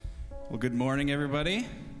Well, good morning, everybody.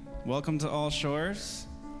 Welcome to All Shores.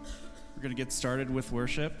 We're going to get started with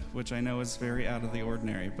worship, which I know is very out of the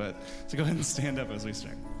ordinary, but so go ahead and stand up as we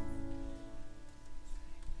start.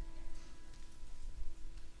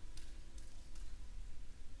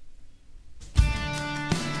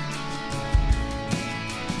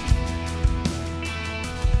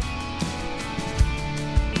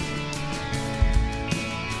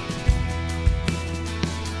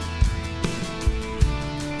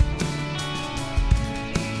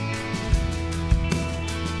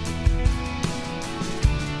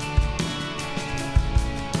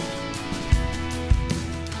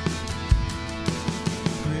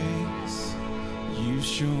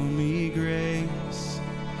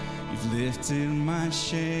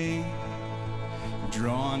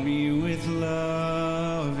 Drawn me with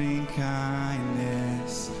loving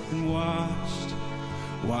kindness and washed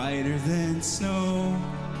whiter than snow.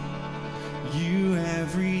 You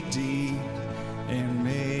have redeemed and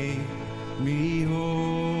made me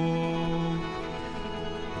whole.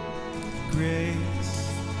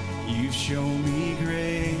 Grace, you've shown me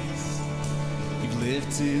grace. You've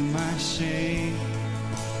lifted my shame.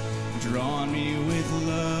 Drawn me with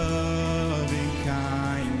loving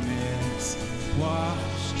kindness,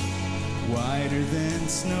 washed whiter than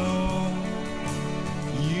snow.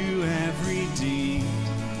 You have redeemed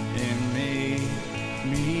and made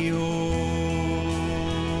me whole.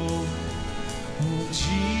 Oh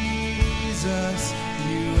Jesus,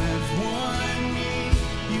 you have won me.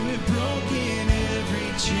 You have broken every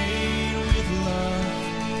chain with love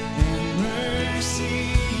and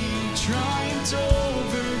mercy. You triumphed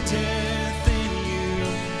over death, and you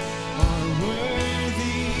are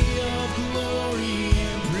worthy of glory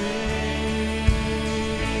and praise.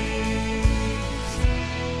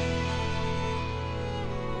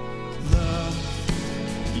 Love,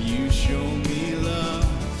 you show me love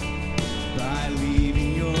by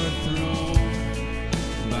leaving your throne,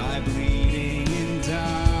 by bleeding and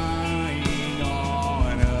dying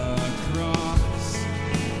on a cross,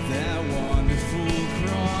 that wonderful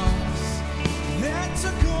cross. That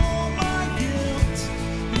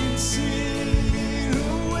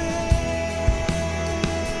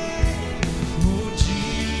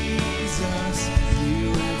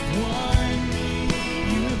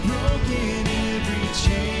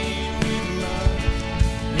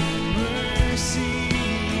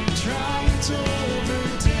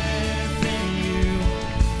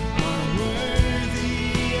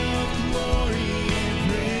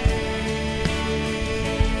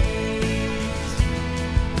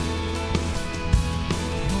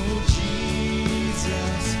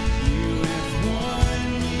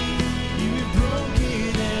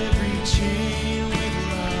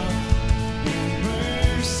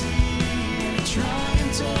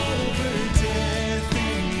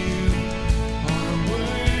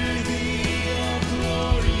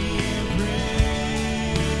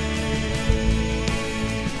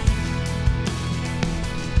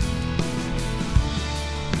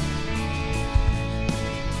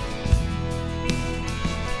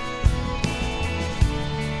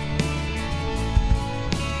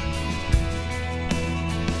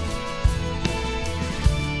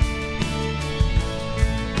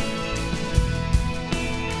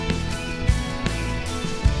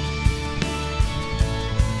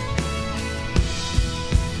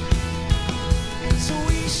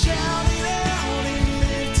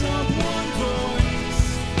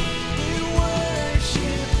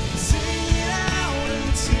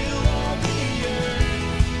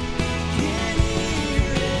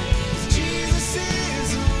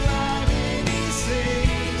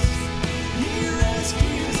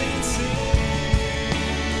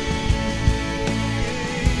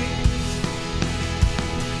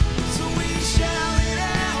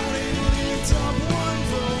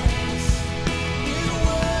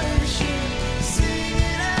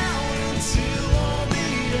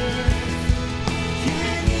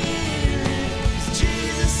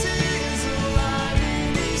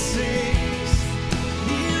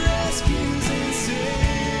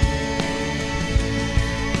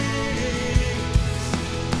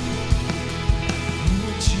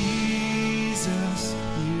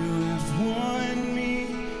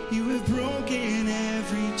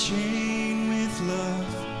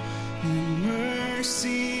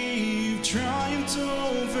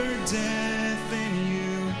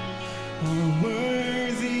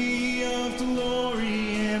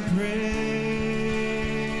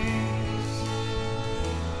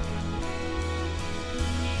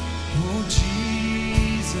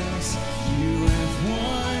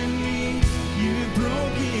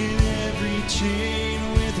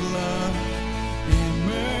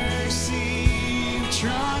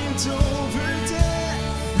triumphed over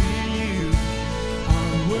death, and you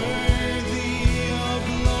are worthy of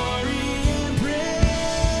glory and praise.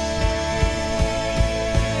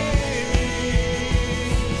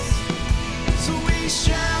 So we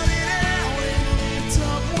shout it out and lift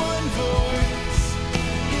up one voice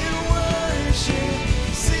in worship,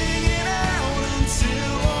 sing it out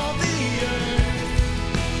until all the earth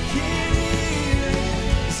can hear it.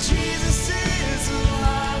 'Cause Jesus is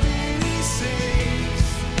alive and He saves,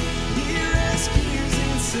 He rescues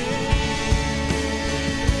and saves.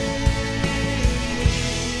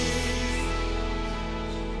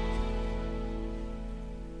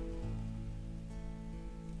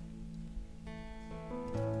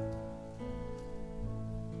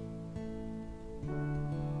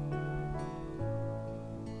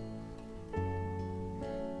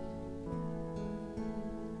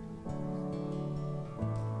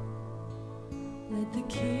 Let the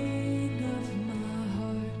King of my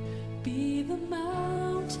heart be the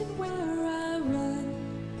mountain where I run,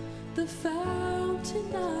 the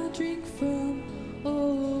fountain I drink from.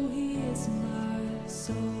 Oh, He is my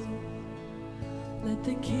soul. Let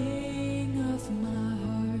the King of my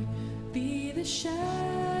heart be the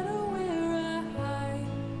shadow where I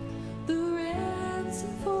hide, the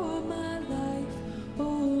ransom for my life.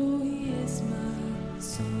 Oh, He is my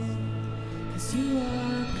soul. 'Cause you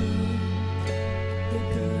are good. You're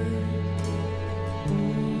good. Oh,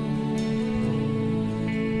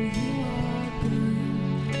 you are good.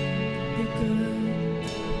 You're good.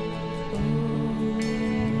 Oh,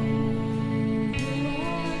 you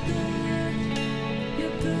are good.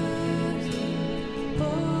 You're good.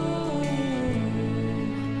 Oh,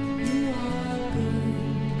 you are good.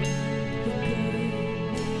 You're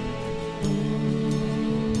good. Oh,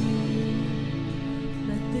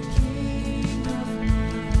 let the King of my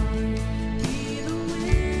heart be the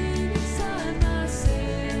wind inside my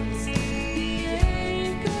sails, the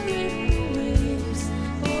anchor in the waves.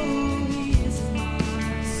 Oh, He is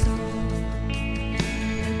my soul.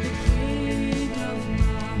 Let the King of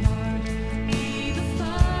my heart be the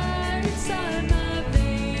fire inside my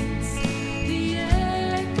veins, the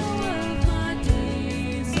echo of my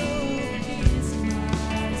days. Oh, He is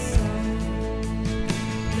my soul.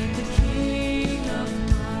 Let the King of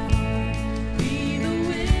my heart be the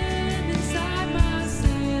wind inside my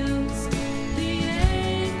sails, the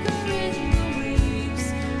anchor in the waves.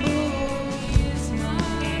 Oh, He is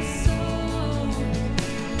my soul.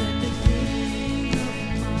 Let the King of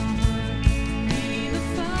my heart be the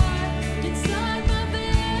fire inside my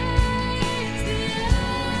veins, the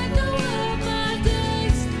echo of my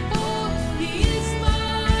days. Oh, He is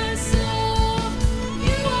my soul.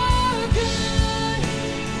 You are good.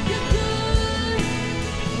 You're good.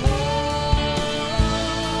 Oh,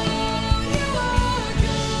 you are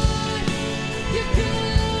good. You're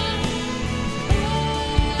good. Oh,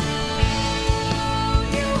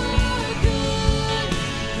 you are good.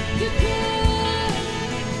 You're good.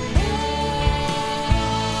 Oh,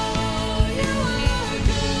 you are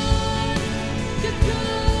good. You're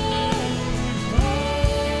good.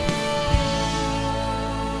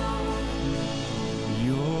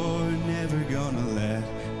 You're never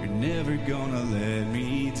gonna let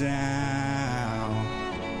me down.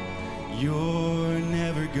 You're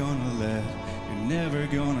never gonna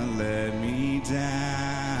let me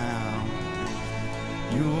down.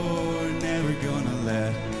 You're never gonna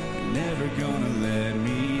let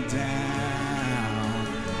me down.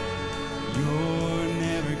 You're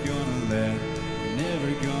never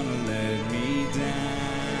gonna let me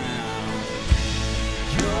down.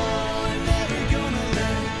 You're never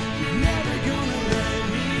gonna let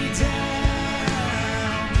me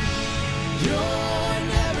down. You're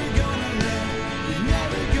never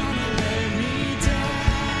gonna let me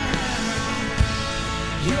down.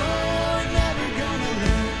 You're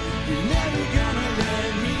never gonna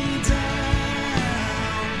let me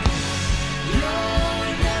down. You're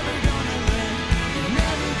never gonna let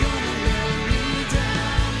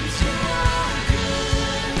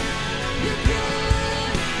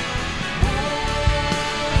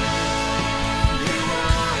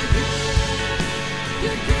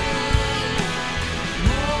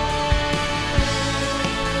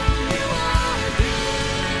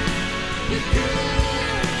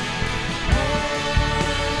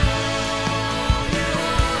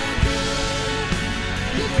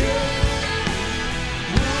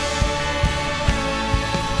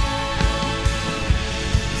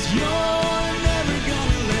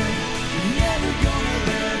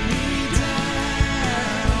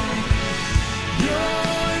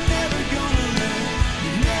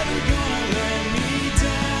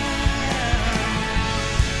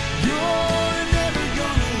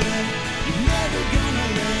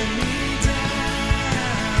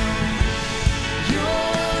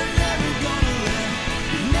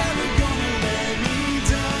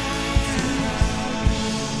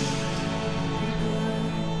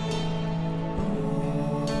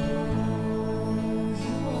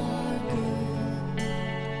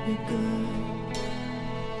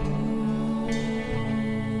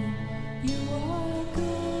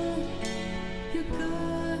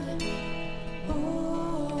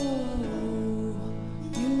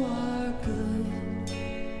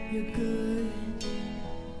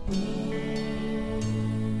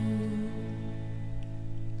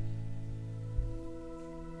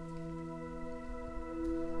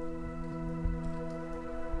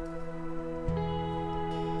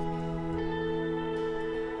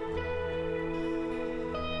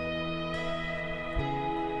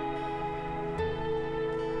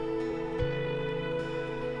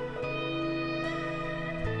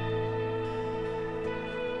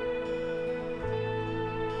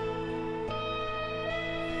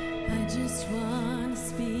just want to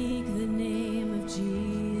speak the name of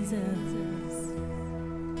Jesus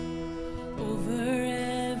over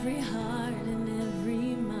every heart and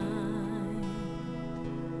every mind.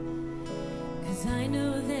 'Cause I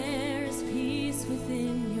know there's peace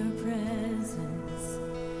within your presence.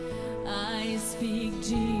 I speak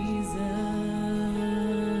Jesus.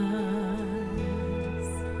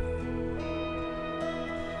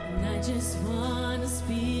 And I just want to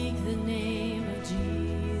speak the name of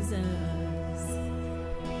Jesus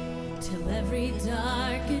till every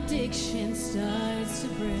dark addiction starts to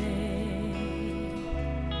break,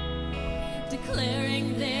 declaring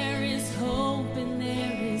there is hope and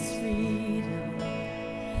there is freedom.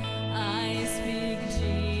 I speak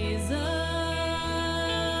Jesus,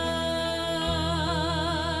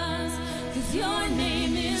 'cause your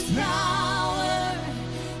name is power,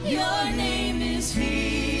 your name is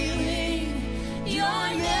healing, your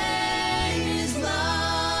name is life.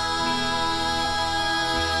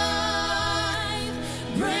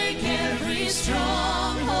 Break every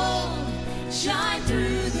stronghold, shine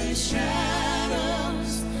through the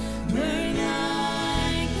shadows, burn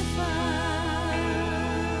like a fire.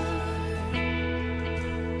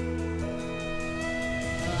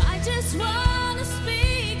 I just want to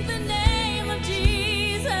speak the name of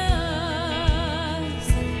Jesus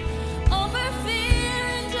over fear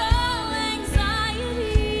and all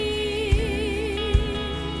anxiety,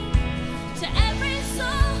 to every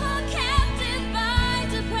soul held captive by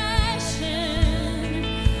depression.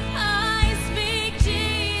 I speak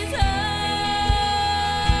Jesus,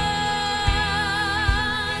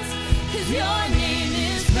 'cause your name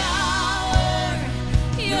is power,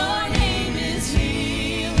 your name is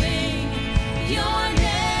healing, your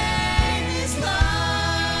name is life.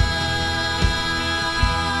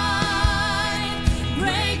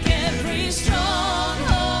 Break every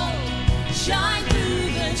stronghold, shine through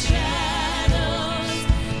the shadows,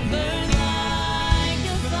 burn like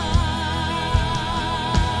a fire.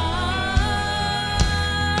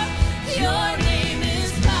 Your name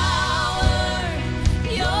is power,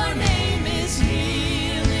 your name is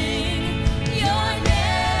healing, your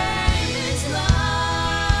name is life.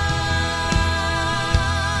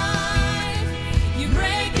 You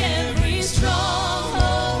break every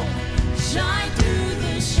stronghold, shine through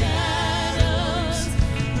the shadows,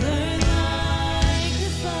 burn like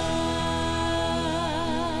a fire.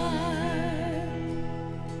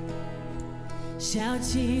 Shout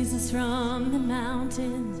Jesus from the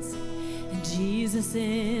mountains, and Jesus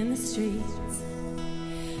in the streets,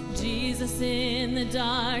 Jesus in the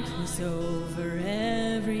darkness over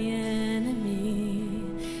every enemy,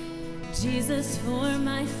 Jesus for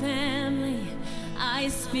my family. I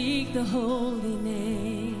speak the holy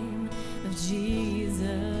name of Jesus.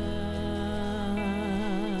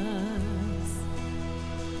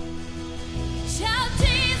 Shout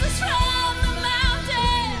Jesus from the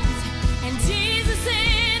mountains, and Jesus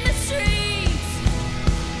in the streets,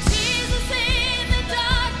 Jesus in the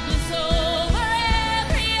darkness over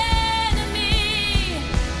every enemy,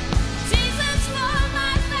 Jesus for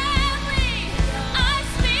my family. I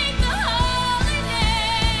speak the holy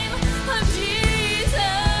name of Jesus.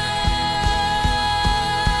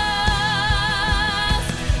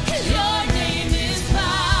 'Cause your name is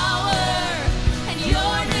power, and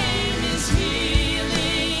your name is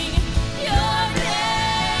healing, your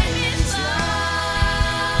name is life.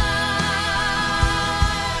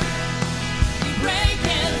 You break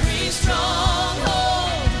every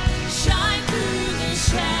stronghold, shine through the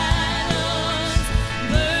shadows,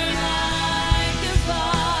 burn like a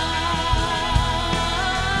fire.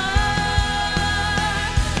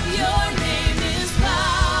 Your name is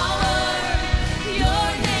power, your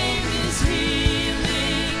name is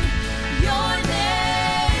healing, your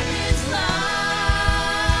name is life.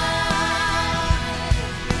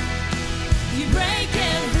 You break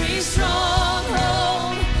every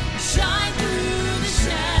stronghold, shine through the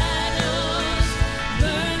shadows,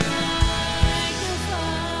 burn like a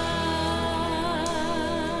fire.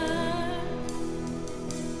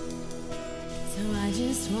 So I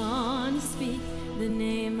just want to speak the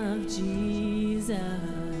name of Jesus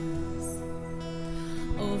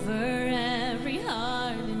over every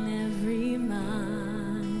heart and every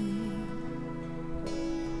mind.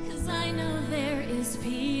 'Cause I know there is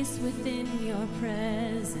peace within your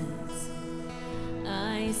presence.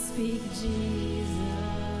 I speak Jesus.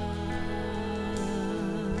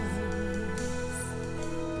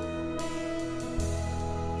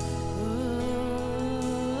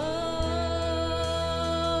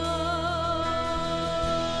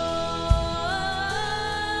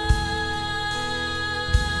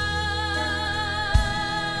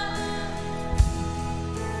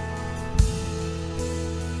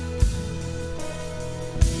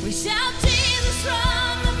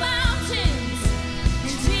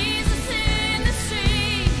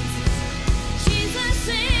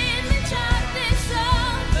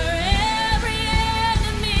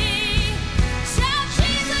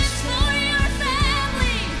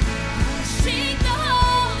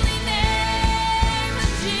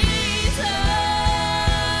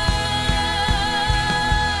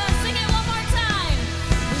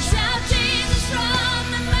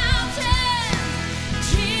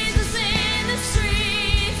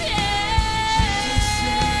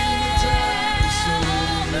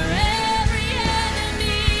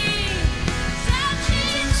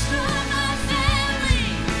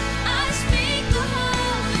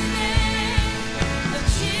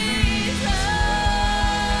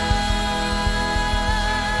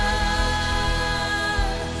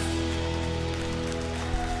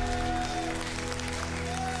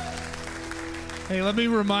 Hey, let me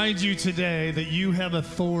remind you today that you have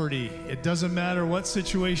authority. It doesn't matter what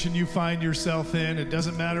situation you find yourself in. It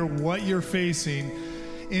doesn't matter what you're facing.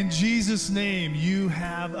 In Jesus' name, you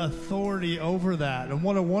have authority over that. And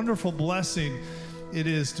what a wonderful blessing it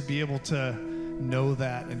is to be able to know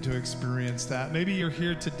that and to experience that. Maybe you're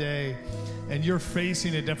here today and you're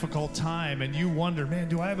facing a difficult time and you wonder, man,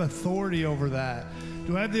 do I have authority over that?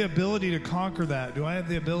 Do I have the ability to conquer that? Do I have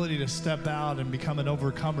the ability to step out and become an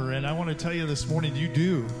overcomer? And I want to tell you this morning, you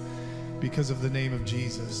do, because of the name of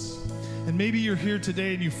Jesus. And maybe you're here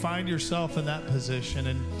today and you find yourself in that position.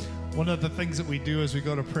 And one of the things that we do as we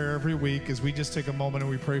go to prayer every week is we just take a moment and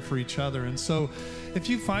we pray for each other. And so if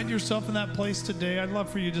you find yourself in that place today, I'd love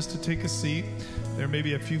for you just to take a seat. There may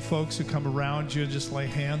be a few folks who come around you and just lay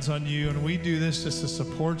hands on you. And we do this just to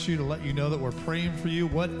support you, to let you know that we're praying for you,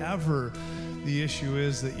 whatever the issue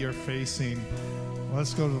is that you're facing.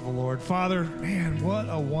 Let's go to the Lord. Father, man, what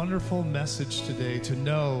a wonderful message today to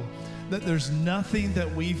know that there's nothing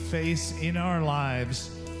that we face in our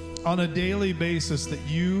lives on a daily basis that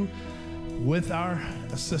you, with our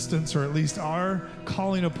assistance, or at least our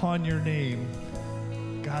calling upon your name,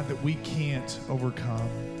 God, that we can't overcome.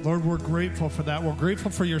 Lord, we're grateful for that. We're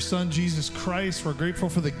grateful for your Son, Jesus Christ. We're grateful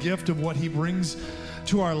for the gift of what he brings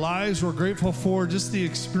to our lives. We're grateful for just the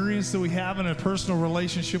experience that we have in a personal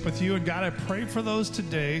relationship with you. And God, I pray for those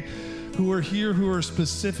today who are here, who are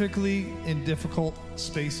specifically in difficult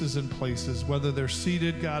spaces and places, whether they're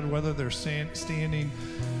seated, God, whether they're standing.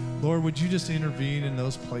 Lord, would you just intervene in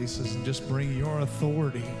those places and just bring your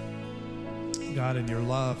authority, God, and your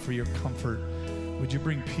love for your comfort. Would you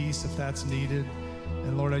bring peace if that's needed?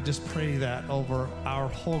 And Lord, I just pray that over our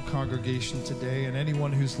whole congregation today and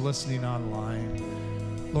anyone who's listening online.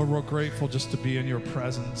 Lord, we're grateful just to be in your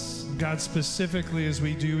presence. God, specifically as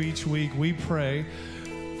we do each week, we pray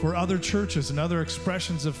for other churches and other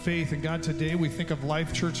expressions of faith. And God, today we think of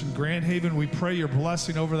Life Church in Grand Haven. We pray your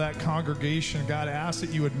blessing over that congregation. God, I ask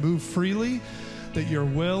that you would move freely, that your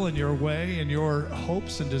will and your way and your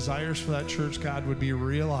hopes and desires for that church, God, would be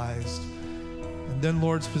realized. And then,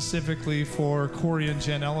 Lord, specifically for Corey and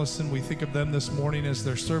Jen Ellison, we think of them this morning as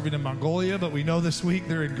they're serving in Mongolia, but we know this week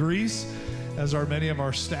they're in Greece, as are many of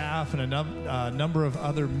our staff and a number of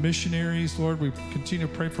other missionaries. Lord, we continue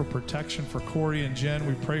to pray for protection for Corey and Jen.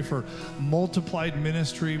 We pray for multiplied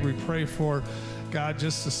ministry. We pray for, God,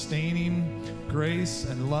 just sustaining grace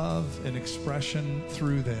and love and expression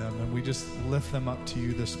through them. And we just lift them up to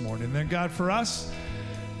you this morning. And then, God, for us,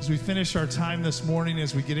 as we finish our time this morning,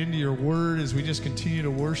 as we get into your word, as we just continue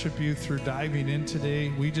to worship you through diving in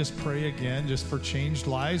today, we just pray again just for changed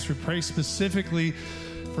lives. We pray specifically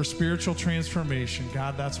for spiritual transformation.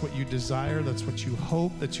 God, that's what you desire. That's what you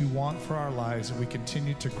hope that you want for our lives. And we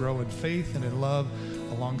continue to grow in faith and in love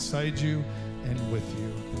alongside you and with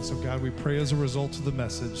you. And so, God, we pray as a result of the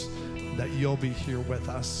message that you'll be here with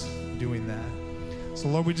us doing that. So,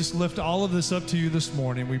 Lord, we just lift all of this up to you this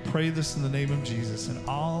morning. We pray this in the name of Jesus. And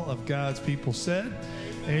all of God's people said,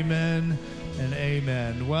 amen and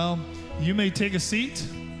amen. Well, you may take a seat.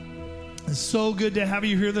 It's so good to have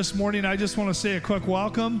you here this morning. I just want to say a quick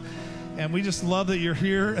welcome. And we just love that you're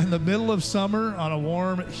here in the middle of summer on a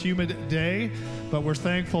warm, humid day. But we're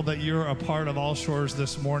thankful that you're a part of All Shores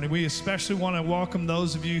this morning. We especially want to welcome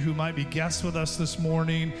those of you who might be guests with us this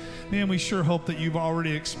morning. Man, we sure hope that you've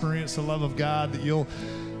already experienced the love of God, that you'll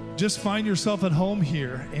just find yourself at home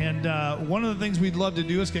here. And one of the things we'd love to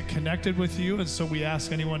do is get connected with you. And so we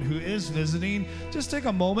ask anyone who is visiting, just take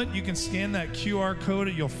a moment. You can scan that QR code,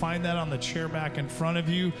 and you'll find that on the chair back in front of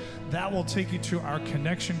you. That will take you to our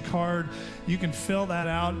connection card. You can fill that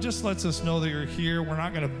out. It just lets us know that you're here. We're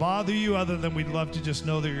not going to bother you, other than we'd love to just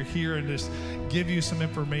know that you're here and just give you some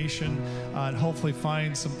information and hopefully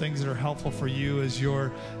find some things that are helpful for you as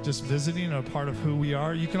you're just visiting and a part of who we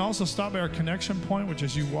are. You can also stop by our connection point, which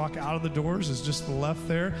as you walk out of the doors is just to the left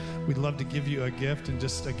there. We'd love to give you a gift and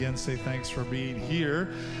just again say thanks for being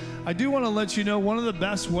here. I do want to let you know one of the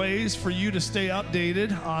best ways for you to stay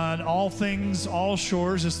updated on all things All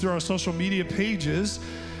Shores is through our social media pages.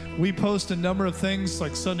 We post a number of things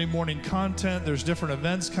like Sunday morning content. There's different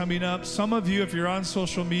events coming up. Some of you, if you're on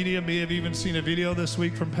social media, may have even seen a video this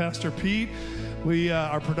week from Pastor Pete.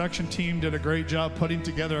 Our production team did a great job putting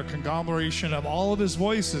together a conglomeration of all of his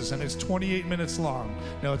voices, and it's 28 minutes long.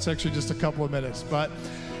 No, it's actually just a couple of minutes, but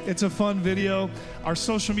it's a fun video. Our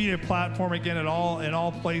social media platform, again, in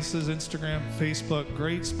all places, Instagram, Facebook,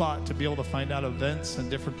 great spot to be able to find out events and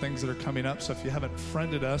different things that are coming up. So if you haven't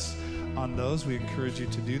friended us on those, we encourage you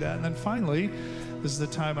to do that. And then finally, this is the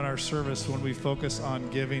time in our service when we focus on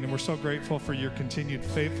giving, and we're so grateful for your continued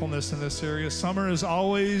faithfulness in this area. Summer is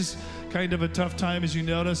always kind of a tough time, as you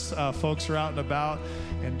notice. Folks are out and about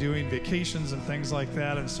and doing vacations and things like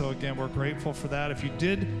that, and so again, we're grateful for that. If you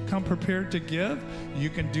did come prepared to give,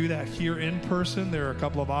 you can do that here in person. There are a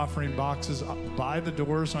couple of offering boxes by the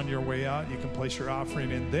doors on your way out. You can place your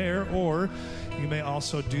offering in there, or you may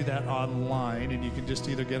also do that online, and you can just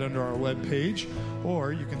either get under our webpage,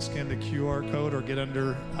 or you can scan the QR code or get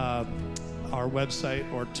under our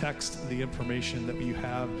website or text the information that you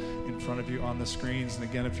have in front of you on the screens. And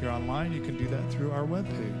again, if you're online, you can do that through our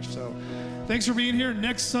webpage. So thanks for being here.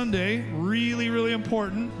 Next Sunday, really, really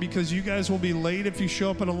important, because you guys will be late if you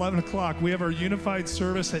show up at 11 o'clock. We have our unified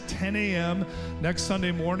service at 10 a.m. next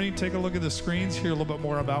Sunday morning. Take a look at the screens, hear a little bit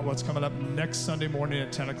more about what's coming up next Sunday morning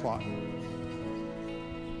at 10 o'clock.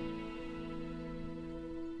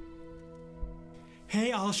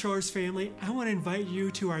 Hey, All Shores family, I want to invite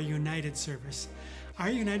you to our United Service. Our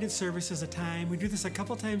United Service is a time, we do this a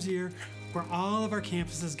couple times a year, where all of our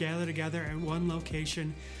campuses gather together at one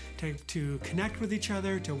location to connect with each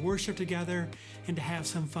other, to worship together, and to have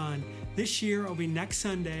some fun. This year, it will be next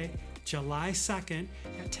Sunday, July 2nd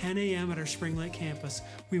at 10 a.m. at our Spring Lake campus.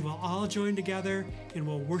 We will all join together and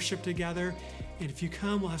we'll worship together. And if you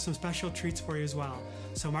come, we'll have some special treats for you as well.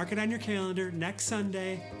 So mark it on your calendar, next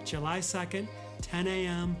Sunday, July 2nd, 10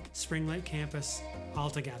 a.m., Spring Lake campus, all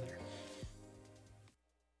together.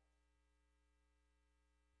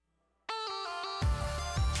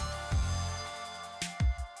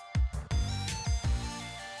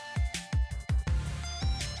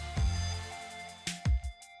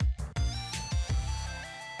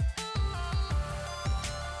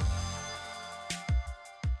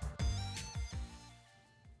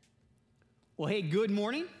 Well, hey, good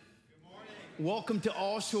morning. Good morning. Welcome to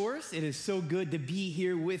All Shores. It is so good to be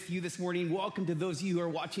here with you this morning. Welcome to those of you who are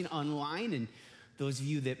watching online, and those of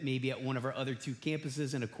you that may be at one of our other two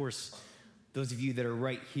campuses, and of course, those of you that are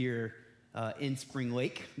right here in Spring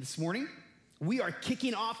Lake this morning. We are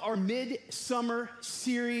kicking off our midsummer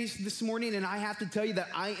series this morning, and I have to tell you that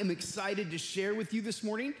I am excited to share with you this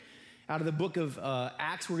morning out of the book of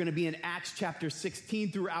Acts. We're going to be in Acts chapter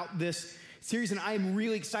 16 throughout this series, and I am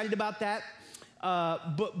really excited about that.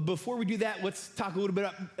 But before we do that, let's talk a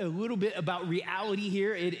little bit about reality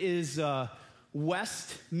here. It is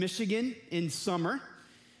West Michigan in summer,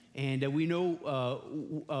 and we know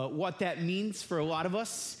what that means for a lot of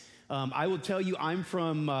us. I will tell you, I'm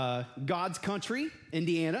from God's country,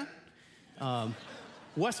 Indiana.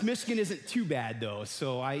 West Michigan isn't too bad though,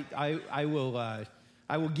 so I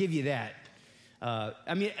will give you that.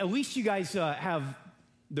 I mean, at least you guys have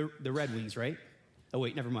the Red Wings, right? Oh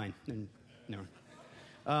wait, never mind.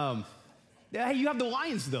 No. Hey, you have the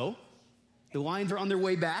Lions, though. The Lions are on their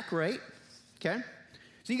way back, right? Okay.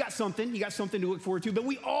 So you got something to look forward to. But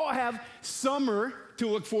we all have summer to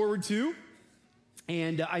look forward to.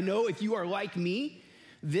 And I know if you are like me,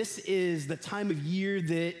 this is the time of year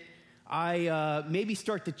that I maybe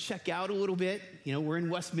start to check out a little bit. You know, we're in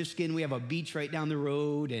West Michigan. We have a beach right down the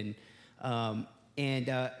road. And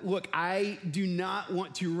look, I do not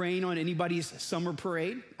want to rain on anybody's summer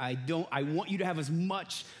parade. I want you to have as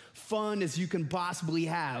much fun as you can possibly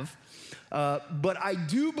have. But I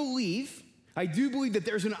do believe that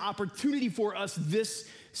there's an opportunity for us this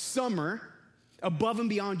summer above and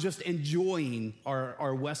beyond just enjoying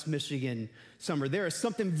our West Michigan summer. There is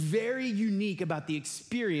something very unique about the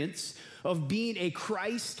experience of being a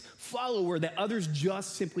Christ follower that others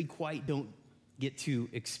just simply quite don't get to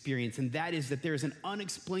experience, and that is that there's an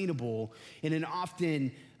unexplainable and an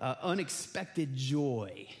often unexpected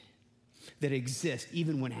joy that exists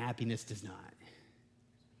even when happiness does not.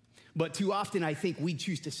 But too often I think we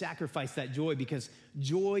choose to sacrifice that joy because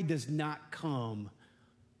joy does not come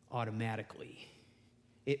automatically.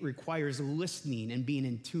 It requires listening and being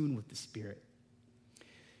in tune with the Spirit.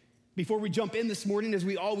 Before we jump in this morning, as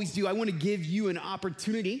we always do, I want to give you an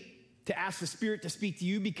opportunity to ask the Spirit to speak to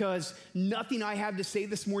you, because nothing I have to say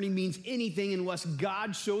this morning means anything unless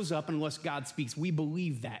God shows up and unless God speaks. We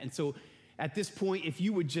believe that. And so at this point, if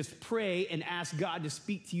you would just pray and ask God to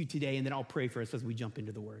speak to you today, and then I'll pray for us as we jump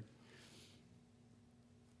into the Word.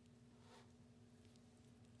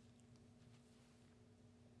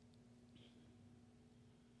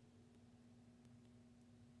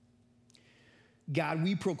 God,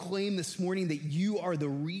 we proclaim this morning that you are the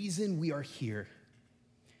reason we are here.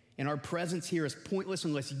 And our presence here is pointless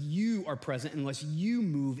unless you are present, unless you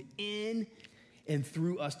move in and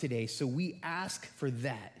through us today. So we ask for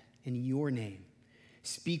that in your name.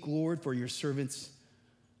 Speak, Lord, for your servants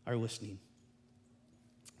are listening.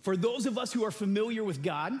 For those of us who are familiar with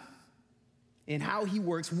God, and how he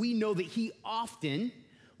works, we know that he often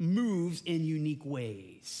moves in unique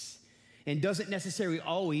ways and doesn't necessarily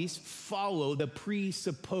always follow the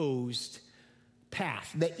presupposed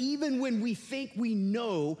path. That even when we think we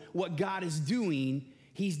know what God is doing,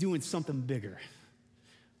 he's doing something bigger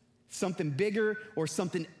or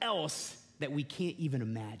something else that we can't even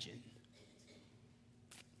imagine.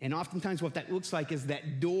 And oftentimes what that looks like is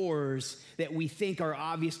that doors that we think are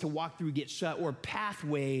obvious to walk through get shut, or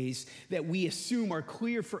pathways that we assume are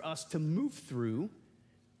clear for us to move through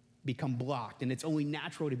become blocked. And it's only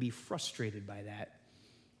natural to be frustrated by that.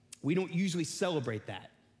 We don't usually celebrate that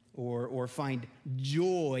or find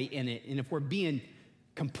joy in it. And if we're being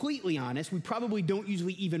completely honest, we probably don't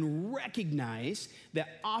usually even recognize that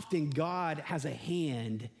often God has a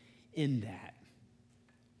hand in that.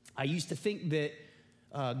 I used to think that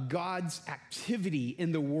God's activity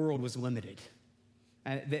in the world was limited.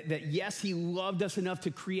 That yes, he loved us enough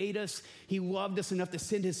to create us. He loved us enough to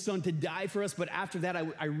send his son to die for us. But after that,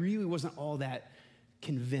 I really wasn't all that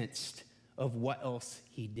convinced of what else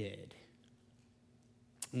he did.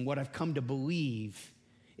 And what I've come to believe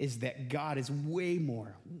is that God is way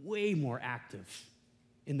more active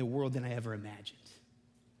in the world than I ever imagined.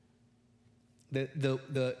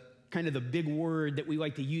 The kind of the big word that we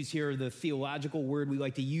like to use here, the theological word we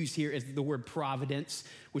like to use here, is the word providence,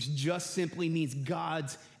 which just simply means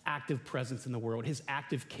God's active presence in the world, his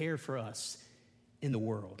active care for us in the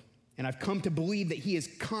world. And I've come to believe that he is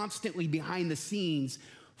constantly behind the scenes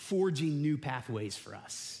forging new pathways for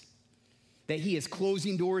us. That he is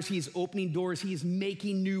closing doors, he is opening doors, he is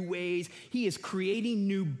making new ways, he is creating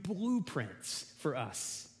new blueprints for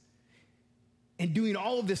us. And doing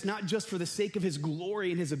all of this not just for the sake of his glory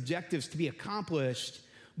and his objectives to be accomplished,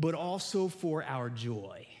 but also for our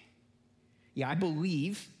joy. Yeah, I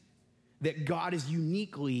believe that God is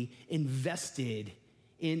uniquely invested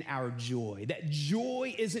in our joy. That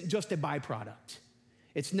joy isn't just a byproduct.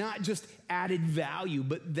 It's not just added value,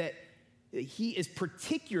 but that he is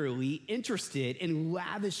particularly interested in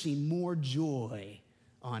lavishing more joy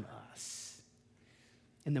on us.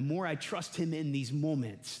 And the more I trust him in these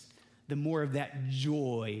moments, the more of that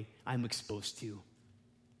joy I'm exposed to.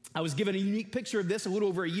 I was given a unique picture of this a little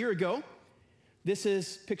over a year ago. This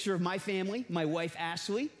is a picture of my family, my wife,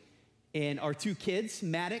 Ashley, and our two kids,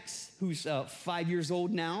 Maddox, who's 5 years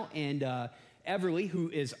old now, and Everly, who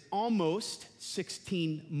is almost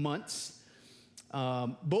 16 months.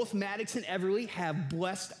 Both Maddox and Everly have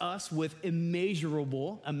blessed us with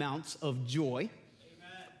immeasurable amounts of joy.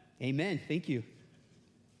 Amen. Thank you.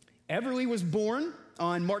 Everly was born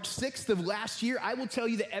on March 6th of last year. I will tell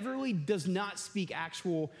you that Everly does not speak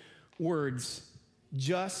actual words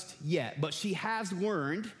just yet, but she has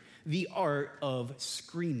learned the art of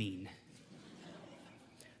screaming.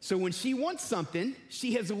 So when she wants something,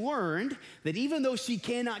 she has learned that even though she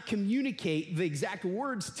cannot communicate the exact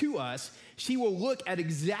words to us, she will look at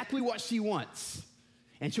exactly what she wants,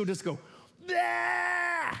 and she'll just go,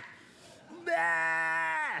 "Bah!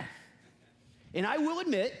 Bah!" And I will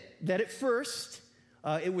admit that at first,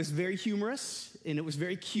 it was very humorous, and it was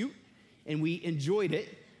very cute, and we enjoyed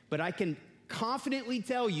it, but I can confidently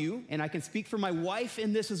tell you, and I can speak for my wife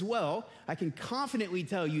in this as well, I can confidently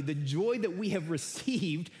tell you the joy that we have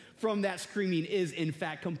received from that screaming is, in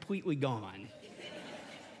fact, completely gone.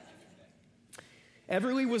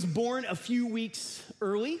 Everly was born a few weeks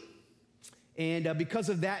early, and because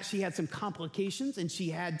of that, she had some complications, and she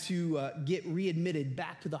had to get readmitted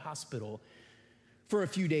back to the hospital for a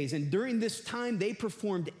few days. And during this time, they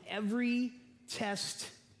performed every test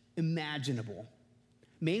imaginable,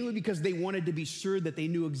 mainly because they wanted to be sure that they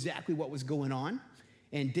knew exactly what was going on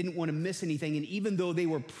and didn't want to miss anything. And even though they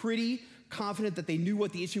were pretty confident that they knew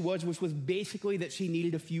what the issue was, which was basically that she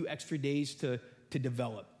needed a few extra days to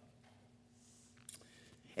develop.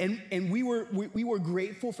 And we were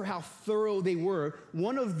grateful for how thorough they were.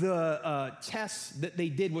 One of the tests that they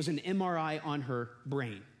did was an MRI on her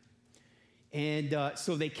brain. And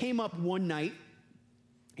so they came up one night,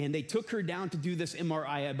 and they took her down to do this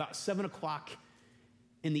MRI at about 7 o'clock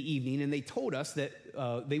in the evening, and they told us that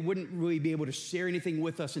they wouldn't really be able to share anything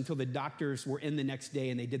with us until the doctors were in the next day,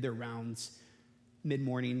 and they did their rounds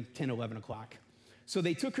mid-morning, 10, 11 o'clock. So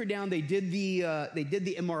they took her down, they did the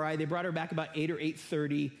MRI, they brought her back about 8 or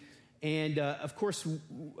 8:30, and of course,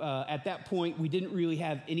 at that point, we didn't really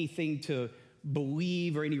have anything to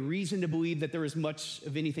believe or any reason to believe that there was much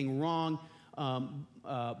of anything wrong,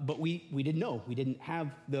 but we didn't know. We didn't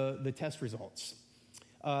have the test results.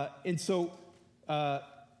 And so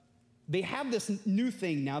they have this new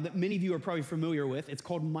thing now that many of you are probably familiar with. It's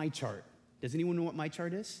called MyChart. Does anyone know what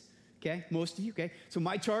MyChart is? okay? Most of you, okay? So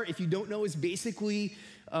my chart, if you don't know, is basically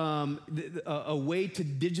a way to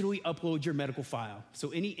digitally upload your medical file. So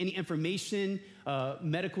any information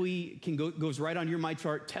medically goes right on your my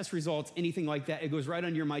chart, test results, anything like that, it goes right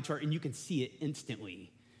on your my chart, and you can see it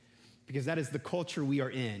instantly. Because that is the culture we are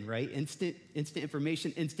in, right? Instant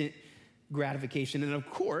information, instant gratification. And of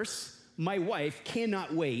course, my wife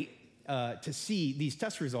cannot wait to see these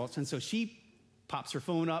test results. And so she pops her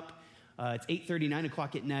phone up. It's 8:30, 9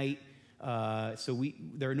 o'clock at night. So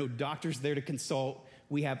there are no doctors there to consult.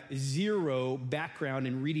 We have zero background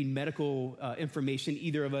in reading medical information,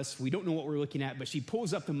 either of us. We don't know what we're looking at, but she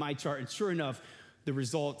pulls up the my chart, and sure enough, the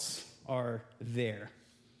results are there.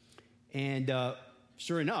 And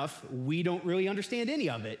sure enough, we don't really understand any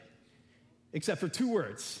of it, except for two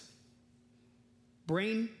words: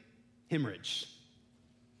 brain hemorrhage.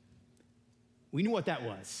 We knew what that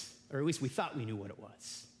was, or at least we thought we knew what it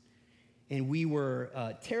was. And we were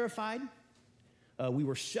terrified. We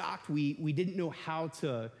were shocked. We didn't know how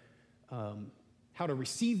to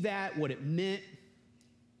receive that, what it meant.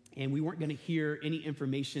 And we weren't going to hear any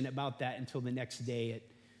information about that until the next day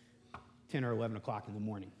at 10 or 11 o'clock in the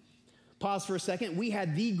morning. Pause for a second. We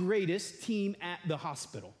had the greatest team at the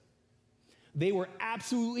hospital. They were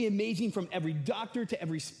absolutely amazing, from every doctor to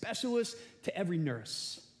every specialist to every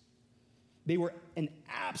nurse. They were an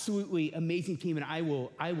absolutely amazing team, and I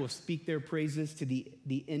will speak their praises to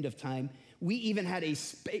the end of time. We even had a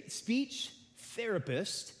speech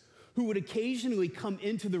therapist who would occasionally come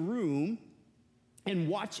into the room and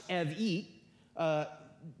watch Ev eat,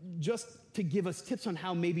 just to give us tips on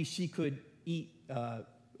how maybe she could eat a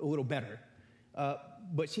little better.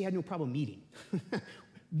 But she had no problem eating.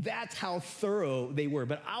 That's how thorough they were.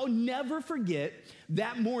 But I'll never forget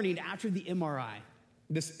that morning after the MRI.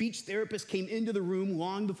 The speech therapist came into the room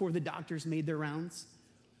long before the doctors made their rounds.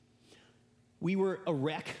 We were a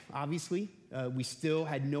wreck, obviously. We still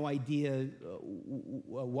had no idea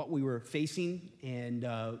what we were facing,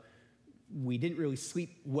 and we didn't really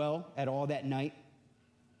sleep well at all that night.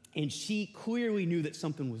 And she clearly knew that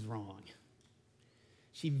something was wrong.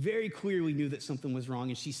 She very clearly knew that something was wrong,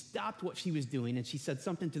 and she stopped what she was doing, and she said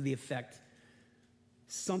something to the effect,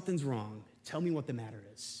 "Something's wrong. Tell me what the matter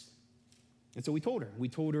is." And so we told her. We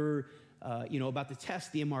told her, about the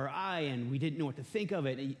test, the MRI, and we didn't know what to think of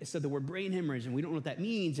it. And it said the word brain hemorrhage, and we don't know what that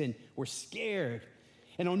means, and we're scared.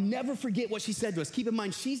 And I'll never forget what she said to us. Keep in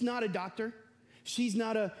mind, she's not a doctor. She's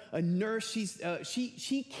not a nurse.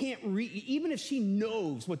 She can't read. Even if she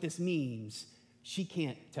knows what this means, she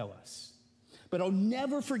can't tell us. But I'll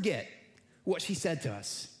never forget what she said to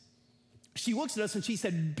us. She looks at us and she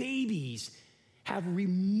said, "Babies have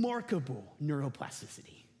remarkable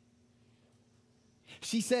neuroplasticity."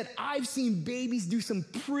 She said, "I've seen babies do some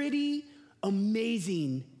pretty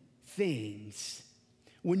amazing things.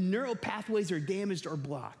 When neural pathways are damaged or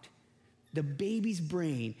blocked, the baby's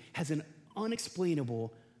brain has an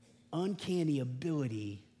unexplainable, uncanny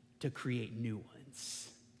ability to create new ones."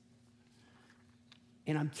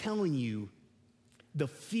 And I'm telling you, the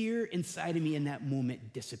fear inside of me in that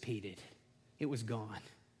moment dissipated. It was gone.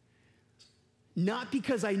 Not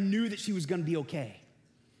because I knew that she was going to be okay,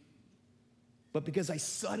 but because I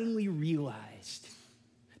suddenly realized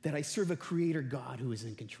that I serve a creator God who is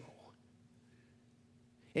in control,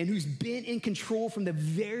 and who's been in control from the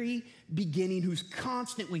very beginning, who's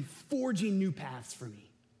constantly forging new paths for me.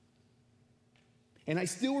 And I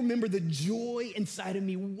still remember the joy inside of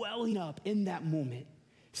me welling up in that moment,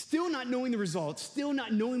 still not knowing the results, still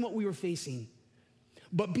not knowing what we were facing,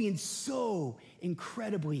 but being so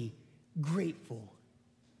incredibly grateful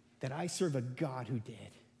that I serve a God who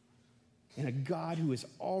did, and a God who is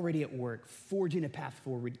already at work forging a path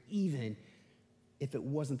forward, even if it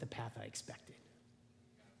wasn't the path I expected.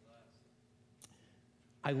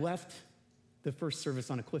 I left the first service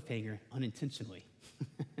on a cliffhanger unintentionally.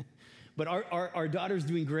 But our daughter's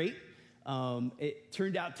doing great. It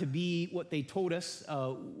turned out to be what they told us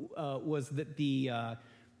was that the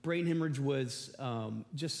brain hemorrhage was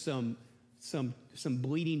just some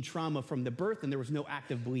bleeding trauma from the birth, and there was no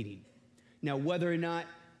active bleeding. Now, whether or not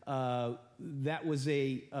that was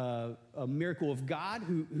a miracle of God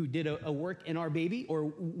who did a work in our baby, or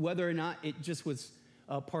whether or not it just was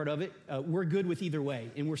part of it, we're good with either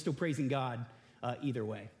way, and we're still praising God either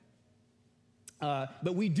way.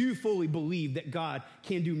 But we do fully believe that God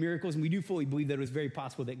can do miracles, and we do fully believe that it was very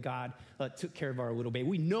possible that God took care of our little baby.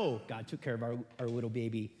 We know God took care of our little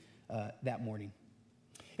baby that morning.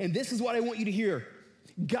 And this is what I want you to hear.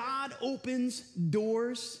 God opens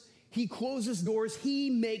doors, He closes doors, He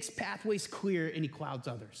makes pathways clear, and He clouds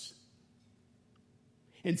others.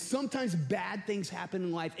 And sometimes bad things happen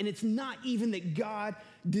in life, and it's not even that God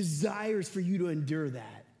desires for you to endure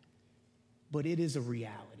that, but it is a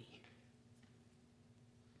reality.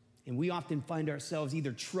 And we often find ourselves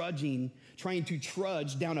either trying to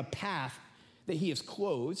trudge down a path that he has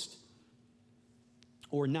closed,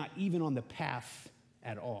 or not even on the path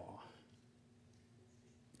at all.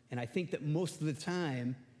 And I think that most of the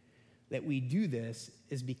time that we do this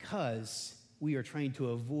is because we are trying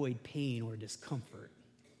to avoid pain or discomfort.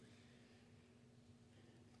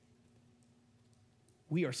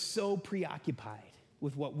 We are so preoccupied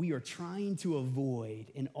with what we are trying to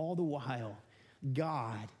avoid, and all the while,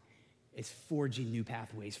 God is forging new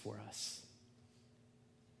pathways for us.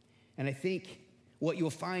 And I think what you'll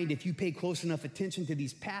find if you pay close enough attention to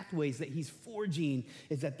these pathways that he's forging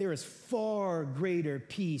is that there is far greater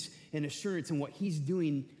peace and assurance in what he's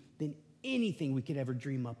doing than anything we could ever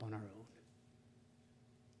dream up on our own.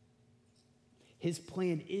 His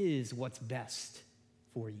plan is what's best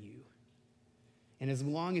for you. And as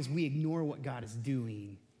long as we ignore what God is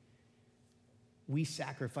doing, we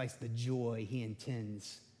sacrifice the joy he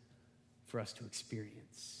intends for us to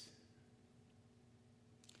experience.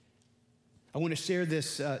 I want to share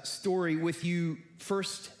this story with you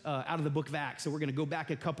first out of the book of Acts. So we're going to go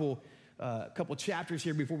back a couple chapters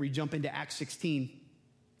here before we jump into Acts 16.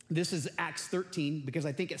 This is Acts 13 because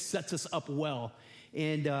I think it sets us up well.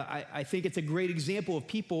 And I think it's a great example of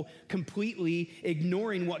people completely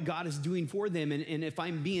ignoring what God is doing for them. And if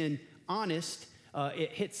I'm being honest,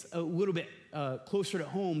 it hits a little bit closer to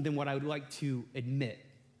home than what I would like to admit.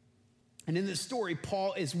 And in this story,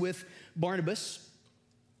 Paul is with Barnabas.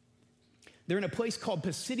 They're in a place called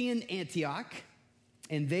Pisidian Antioch,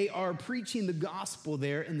 and they are preaching the gospel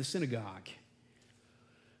there in the synagogue.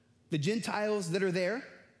 The Gentiles that are there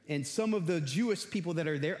and some of the Jewish people that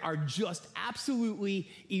are there are just absolutely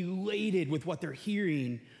elated with what they're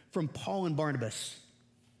hearing from Paul and Barnabas.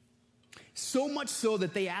 So much so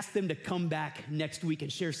that they asked them to come back next week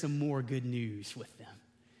and share some more good news with them.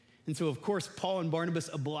 And so, of course, Paul and Barnabas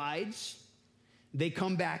oblige. They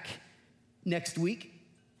come back next week.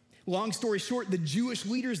 Long story short, the Jewish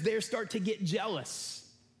leaders there start to get jealous.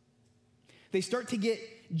 They start to get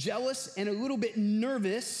jealous and a little bit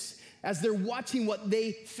nervous as they're watching what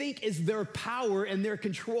they think is their power and their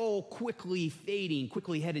control quickly fading,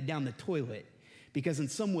 quickly headed down the toilet, because in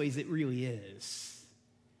some ways it really is.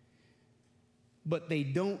 But they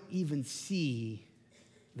don't even see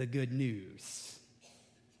the good news.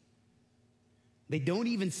 They don't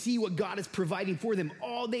even see what God is providing for them.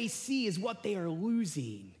 All they see is what they are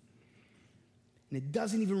losing. And it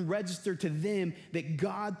doesn't even register to them that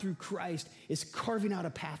God, through Christ, is carving out a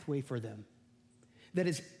pathway for them that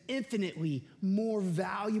is infinitely more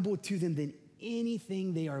valuable to them than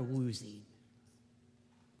anything they are losing.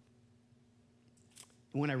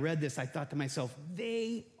 And when I read this, I thought to myself,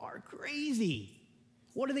 they are crazy.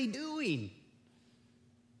 What are they doing?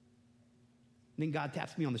 And then God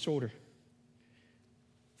taps me on the shoulder.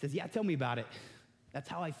 Says, yeah, tell me about it. That's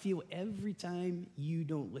how I feel every time you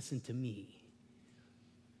don't listen to me.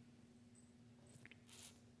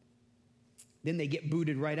 Then they get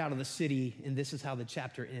booted right out of the city, and this is how the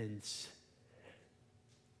chapter ends.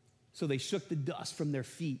 So they shook the dust from their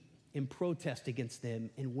feet in protest against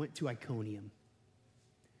them and went to Iconium.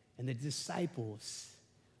 And the disciples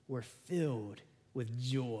were filled with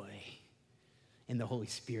joy in the Holy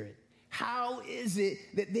Spirit. How is it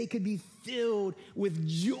that they could be filled with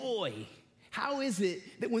joy? How is it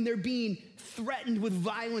that when they're being threatened with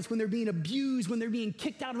violence, when they're being abused, when they're being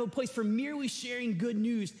kicked out of a place for merely sharing good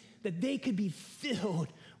news, that they could be filled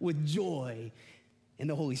with joy in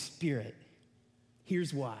the Holy Spirit?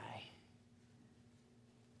 Here's why.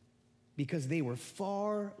 Because they were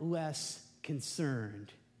far less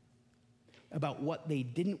concerned about what they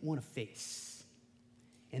didn't want to face,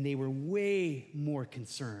 and they were way more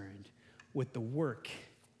concerned with the work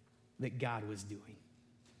that God was doing.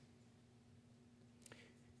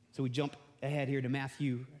 So we jump ahead here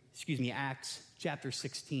to Acts chapter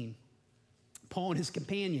 16. Paul and his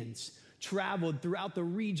companions traveled throughout the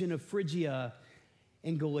region of Phrygia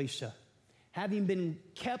and Galatia, having been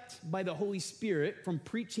kept by the Holy Spirit from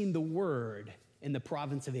preaching the word in the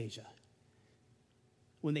province of Asia.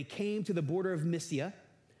 When they came to the border of Mysia,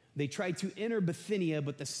 they tried to enter Bithynia,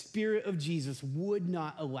 but the Spirit of Jesus would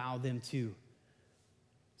not allow them to.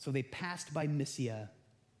 So they passed by Mysia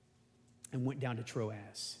and went down to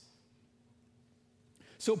Troas.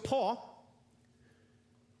 So Paul,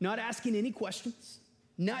 not asking any questions,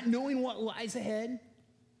 not knowing what lies ahead,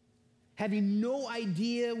 having no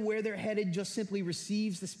idea where they're headed, just simply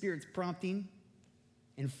receives the Spirit's prompting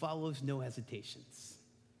and follows no hesitations.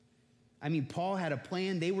 I mean, Paul had a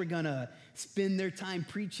plan. They were going to spend their time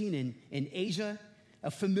preaching in Asia,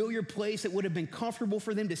 a familiar place that would have been comfortable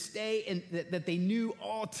for them to stay and that they knew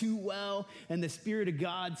all too well. And the Spirit of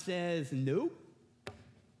God says, nope.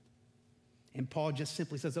 And Paul just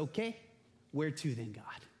simply says, okay, where to then, God?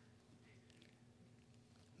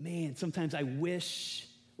 Man, sometimes I wish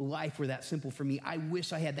life were that simple for me. I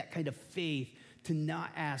wish I had that kind of faith to not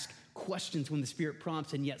ask questions when the Spirit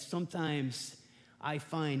prompts, and yet sometimes I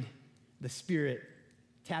find the Spirit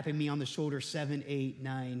tapping me on the shoulder 7, 8,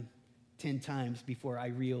 9, 10 times before I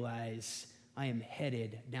realize I am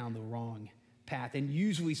headed down the wrong path, and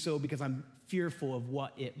usually so because I'm fearful of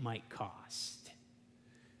what it might cost.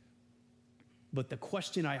 But the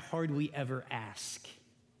question I hardly ever ask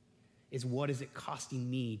is, what is it costing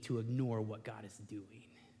me to ignore what God is doing?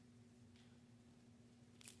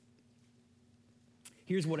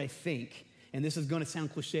 Here's what I think, and this is going to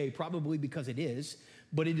sound cliche, probably because it is,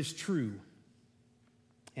 but it is true.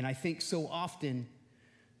 And I think so often,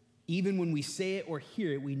 even when we say it or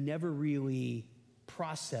hear it, we never really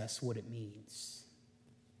process what it means.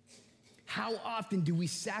 How often do we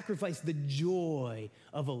sacrifice the joy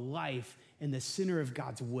of a life in the center of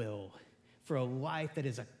God's will for a life that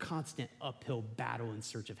is a constant uphill battle in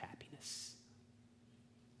search of happiness?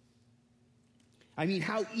 I mean,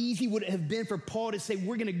 how easy would it have been for Paul to say,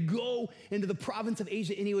 we're going to go into the province of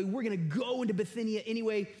Asia anyway, we're going to go into Bithynia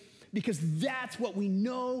anyway, because that's what we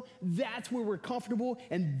know, that's where we're comfortable,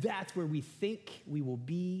 and that's where we think we will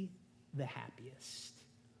be the happiest.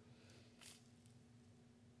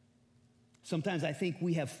 Sometimes I think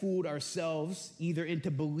we have fooled ourselves either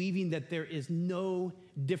into believing that there is no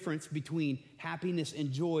difference between happiness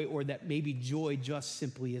and joy, or that maybe joy just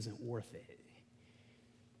simply isn't worth it.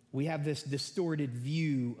 We have this distorted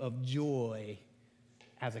view of joy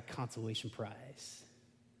as a consolation prize.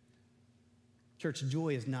 Church,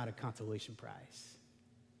 joy is not a consolation prize.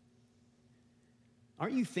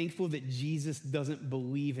 Aren't you thankful that Jesus doesn't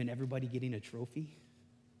believe in everybody getting a trophy?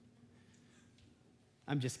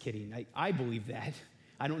 I'm just kidding. I believe that.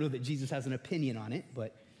 I don't know that Jesus has an opinion on it,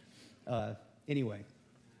 but anyway.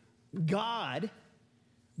 God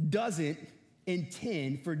doesn't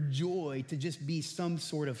intend for joy to just be some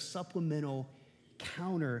sort of supplemental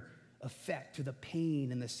counter effect to the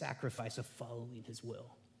pain and the sacrifice of following his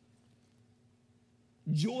will.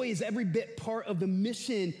 Joy is every bit part of the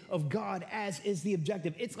mission of God, as is the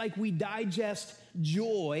objective. It's like we digest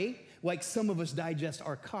joy like some of us digest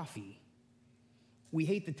our coffee. We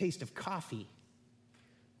hate the taste of coffee,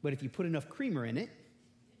 but if you put enough creamer in it,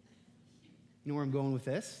 you know where I'm going with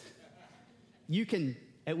this? You can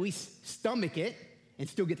at least stomach it and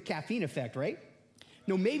still get the caffeine effect, right?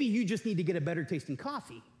 No, maybe you just need to get a better tasting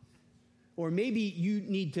coffee. Or maybe you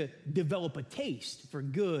need to develop a taste for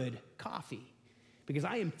good coffee. Because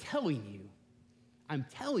I'm telling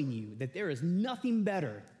you that there is nothing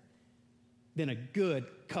better than a good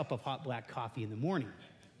cup of hot black coffee in the morning.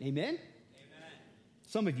 Amen? Amen.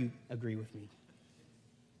 Some of you agree with me.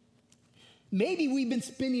 Maybe we've been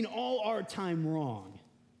spending all our time wrong.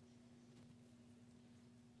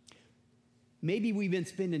 Maybe we've been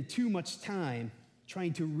spending too much time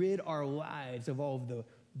trying to rid our lives of all of the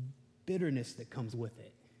bitterness that comes with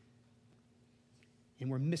it. And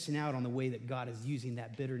we're missing out on the way that God is using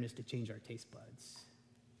that bitterness to change our taste buds.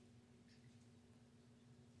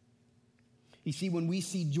 You see, when we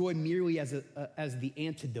see joy merely as the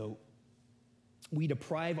antidote, we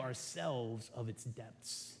deprive ourselves of its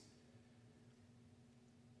depths.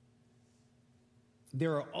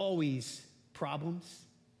 There are always problems,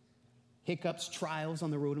 hiccups, trials on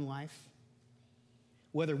the road in life.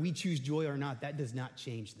 Whether we choose joy or not, that does not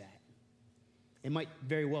change that. It might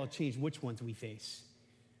very well change which ones we face,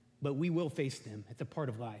 but we will face them. It's a part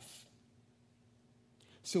of life.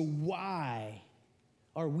 So why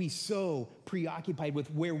are we so preoccupied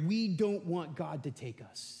with where we don't want God to take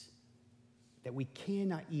us that we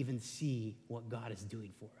cannot even see what God is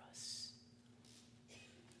doing for us?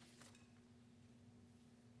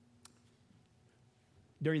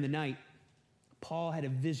 During the night, Paul had a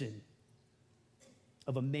vision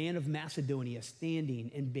of a man of Macedonia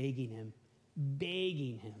standing and begging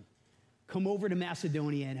him, come over to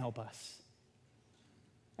Macedonia and help us.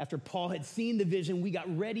 After Paul had seen the vision, we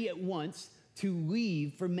got ready at once to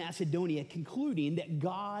leave for Macedonia, concluding that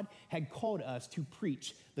God had called us to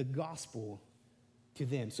preach the gospel to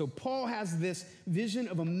them. So Paul has this vision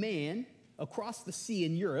of a man across the sea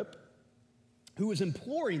in Europe who is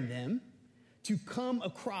imploring them to come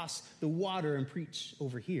across the water and preach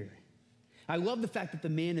over here. I love the fact that the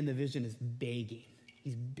man in the vision is begging.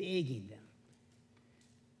 He's begging them.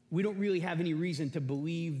 We don't really have any reason to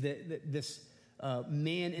believe that this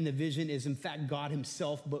man in the vision is in fact God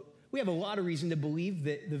himself, but we have a lot of reason to believe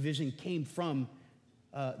that the vision came from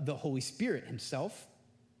the Holy Spirit himself.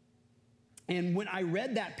 And when I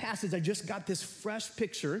read that passage, I just got this fresh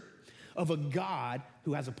picture of a God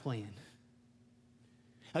who has a plan.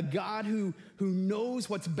 A God who knows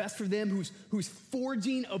what's best for them, who's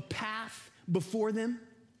forging a path before them,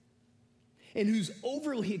 and who's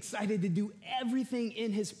overly excited to do everything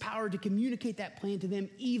in his power to communicate that plan to them,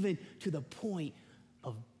 even to the point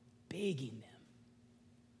of begging them.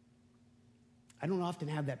 I don't often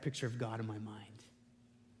have that picture of God in my mind.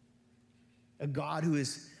 A God who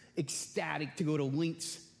is ecstatic to go to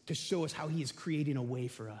lengths to show us how he is creating a way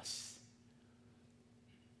for us.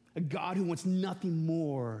 A God who wants nothing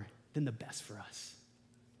more than the best for us.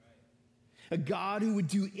 A God who would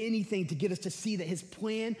do anything to get us to see that his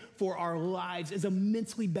plan for our lives is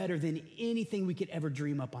immensely better than anything we could ever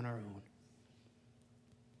dream up on our own.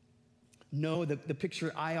 No, the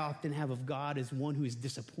picture I often have of God is one who is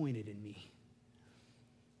disappointed in me.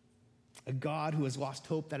 A God who has lost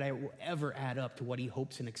hope that I will ever add up to what he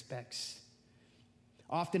hopes and expects.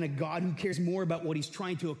 Often a God who cares more about what he's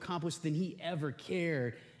trying to accomplish than he ever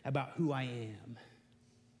cared about who I am.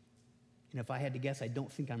 And if I had to guess, I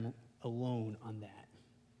don't think I'm alone on that.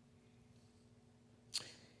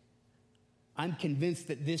 I'm convinced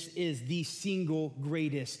that this is the single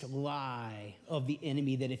greatest lie of the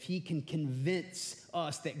enemy, that if he can convince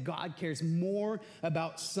us that God cares more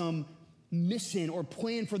about some mission or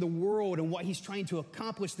plan for the world and what he's trying to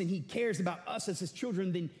accomplish than he cares about us as his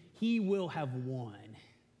children, then he will have won.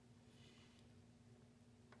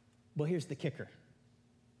 But here's the kicker.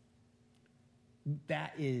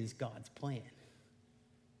 That is God's plan.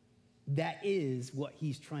 That is what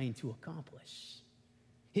he's trying to accomplish.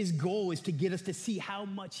 His goal is to get us to see how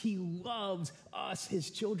much he loves us, his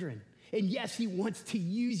children. And yes, he wants to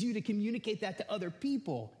use you to communicate that to other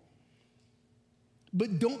people.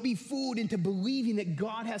 But don't be fooled into believing that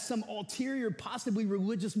God has some ulterior, possibly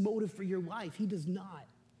religious motive for your life. He does not.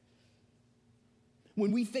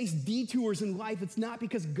 When we face detours in life, it's not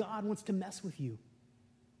because God wants to mess with you.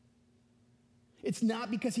 It's not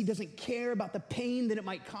because he doesn't care about the pain that it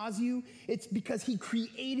might cause you. It's because he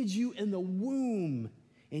created you in the womb,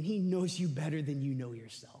 and he knows you better than you know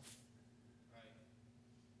yourself. Right.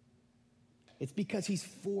 It's because he's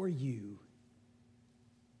for you.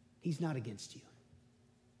 He's not against you.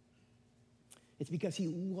 It's because he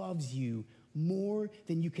loves you more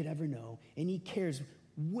than you could ever know, and he cares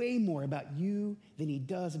way more about you than he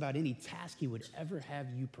does about any task he would ever have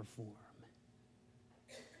you perform.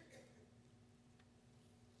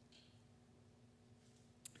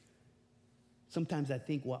 Sometimes I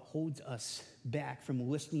think what holds us back from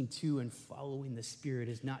listening to and following the Spirit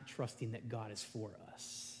is not trusting that God is for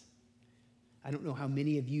us. I don't know how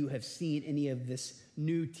many of you have seen any of this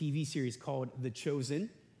new TV series called The Chosen,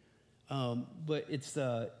 but it's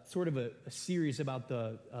sort of a series about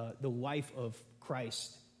the life of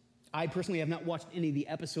Christ. I personally have not watched any of the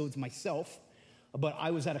episodes myself, but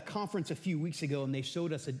I was at a conference a few weeks ago and they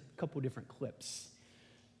showed us a couple different clips.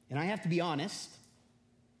 And I have to be honest,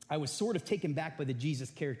 I was sort of taken back by the Jesus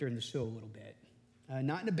character in the show a little bit.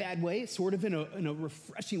 Not in a bad way, sort of in a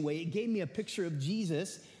refreshing way. It gave me a picture of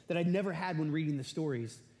Jesus that I'd never had when reading the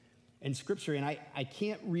stories in Scripture. And I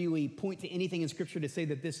can't really point to anything in Scripture to say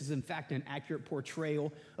that this is in fact an accurate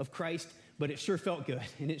portrayal of Christ, but it sure felt good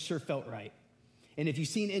and it sure felt right. And if you've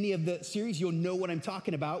seen any of the series, you'll know what I'm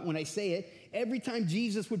talking about when I say it. Every time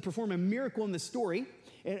Jesus would perform a miracle in the story,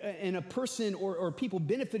 and a person or people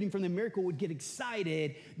benefiting from the miracle would get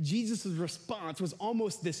excited, Jesus' response was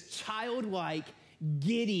almost this childlike,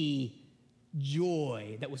 giddy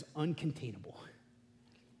joy that was uncontainable.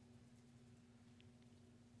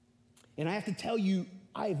 And I have to tell you,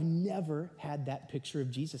 I've never had that picture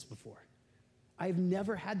of Jesus before. I've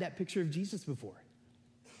never had that picture of Jesus before.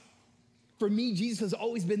 For me, Jesus has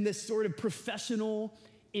always been this sort of professional,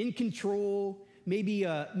 in control, maybe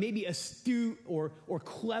astute or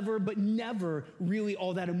clever, but never really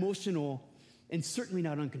all that emotional, and certainly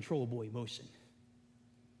not uncontrollable emotion.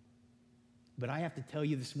 But I have to tell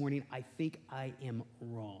you this morning, I think I am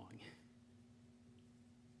wrong.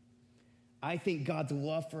 I think God's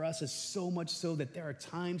love for us is so much so that there are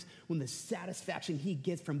times when the satisfaction he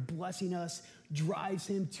gets from blessing us drives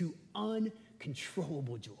him to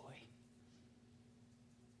uncontrollable joy.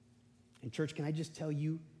 And church, can I just tell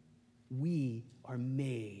you, we are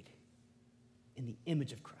made in the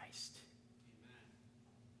image of Christ.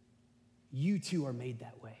 Amen. You too are made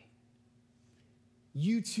that way.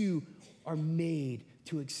 You too are made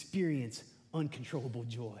to experience uncontrollable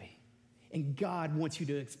joy. And God wants you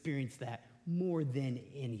to experience that more than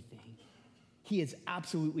anything. He is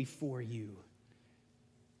absolutely for you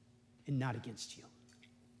and not against you.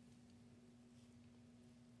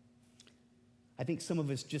 I think some of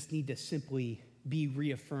us just need to simply be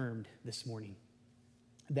reaffirmed this morning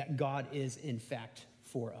that God is, in fact,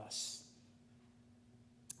 for us.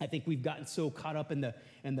 I think we've gotten so caught up in the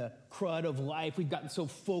crud of life. We've gotten so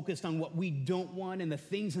focused on what we don't want and the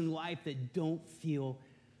things in life that don't feel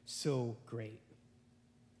so great.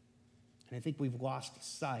 And I think we've lost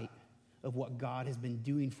sight of what God has been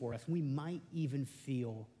doing for us. We might even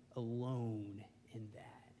feel alone in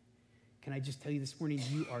that. Can I just tell you this morning,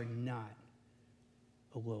 you are not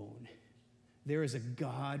alone. There is a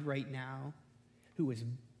God right now who is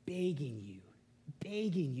begging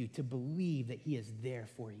you to believe that he is there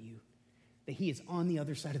for you, that he is on the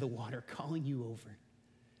other side of the water calling you over,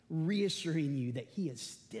 reassuring you that he is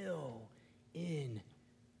still in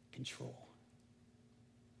control.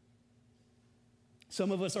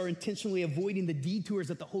 Some of us are intentionally avoiding the detours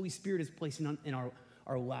that the Holy Spirit is placing in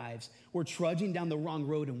our lives. We're trudging down the wrong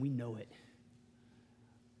road and we know it.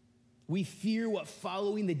 We fear what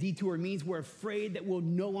following the detour means. We're afraid that we'll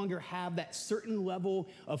no longer have that certain level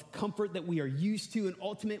of comfort that we are used to. And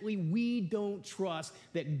ultimately, we don't trust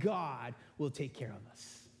that God will take care of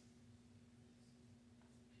us.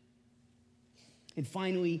 And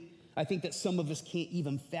finally, I think that some of us can't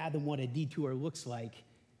even fathom what a detour looks like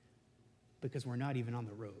because we're not even on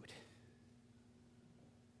the road.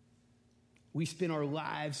 We spend our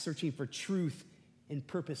lives searching for truth and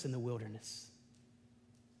purpose in the wilderness.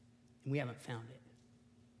 And we haven't found it.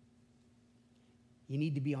 You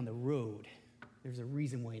need to be on the road. There's a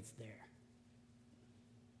reason why it's there.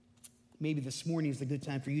 Maybe this morning is a good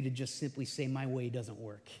time for you to just simply say, my way doesn't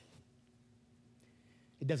work.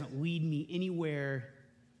 It doesn't lead me anywhere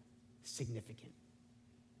significant.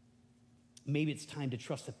 Maybe it's time to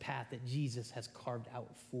trust the path that Jesus has carved out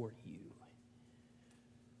for you.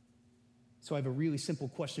 So I have a really simple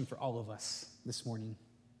question for all of us this morning.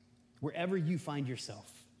 Wherever you find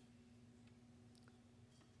yourself,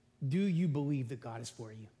 do you believe that God is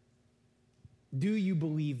for you? Do you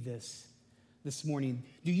believe this morning?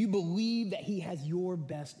 Do you believe that he has your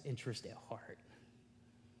best interest at heart?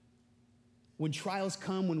 When trials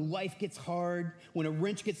come, when life gets hard, when a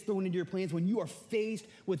wrench gets thrown into your plans, when you are faced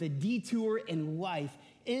with a detour in life,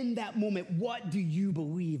 in that moment, what do you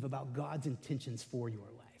believe about God's intentions for your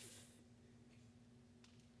life?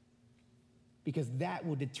 Because that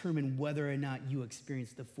will determine whether or not you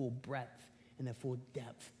experience the full breadth and the full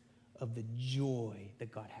depth of the joy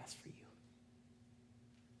that God has for you.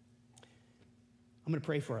 I'm going to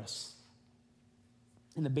pray for us.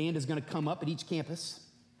 And the band is going to come up at each campus.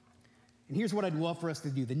 And here's what I'd love for us to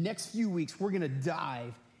do. The next few weeks, we're going to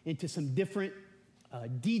dive into some different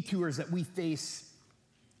detours that we face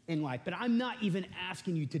in life. But I'm not even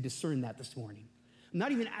asking you to discern that this morning. I'm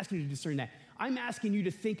not even asking you to discern that. I'm asking you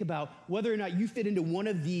to think about whether or not you fit into one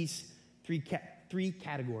of these three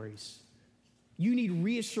categories. You need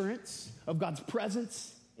reassurance of God's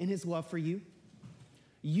presence and his love for you.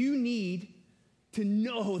 You need to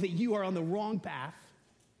know that you are on the wrong path,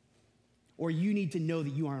 or you need to know that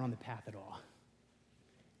you aren't on the path at all.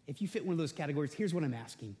 If you fit one of those categories, here's what I'm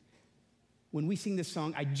asking. When we sing this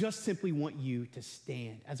song, I just simply want you to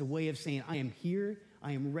stand as a way of saying, I am here,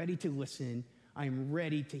 I am ready to listen, I am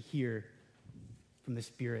ready to hear from the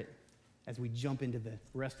Spirit as we jump into the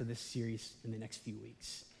rest of this series in the next few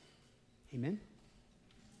weeks. Amen?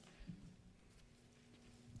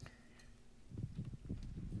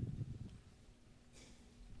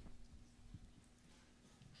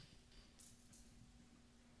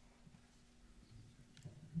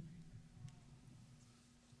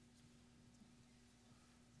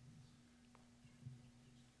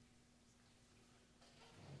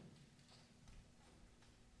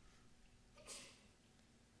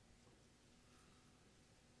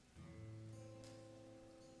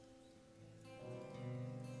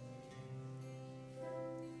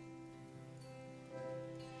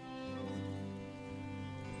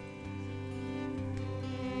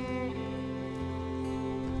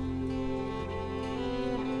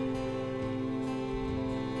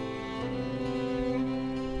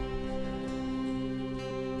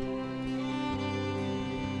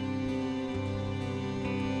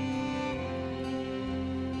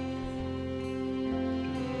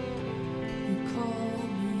 You call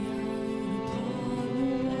me out upon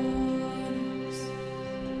the waters,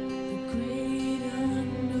 the great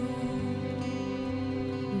unknown,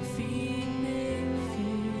 where feet may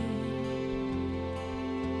fail.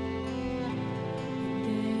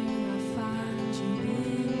 There I find you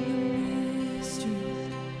in the mystery,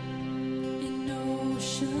 in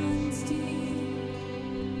oceans deep.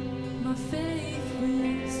 My faith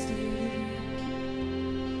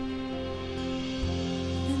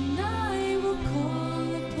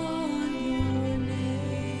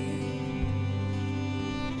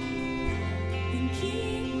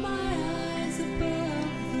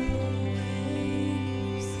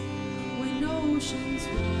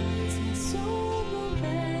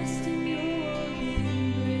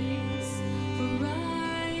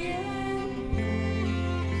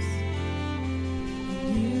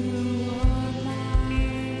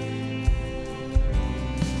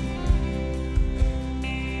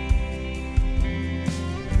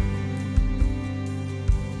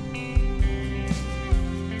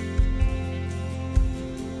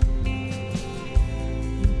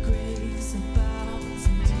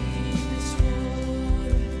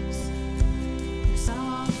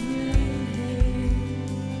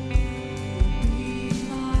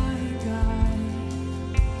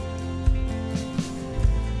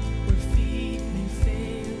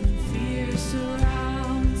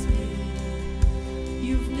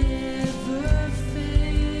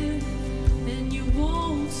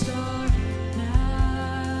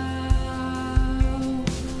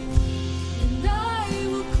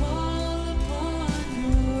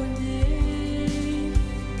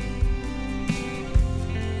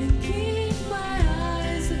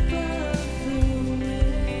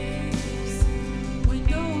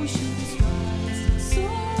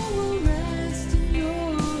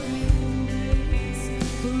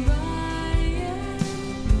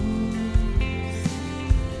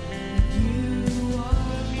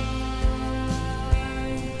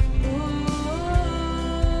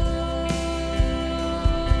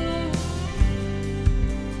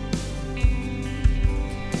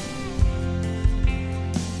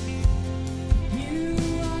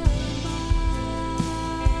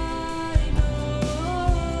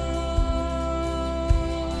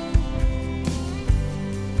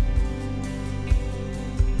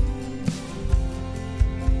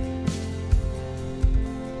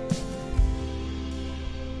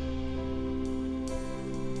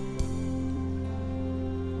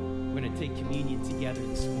going to take communion together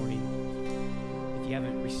this morning. If you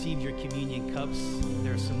haven't received your communion cups,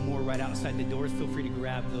 there are some more right outside the doors. Feel free to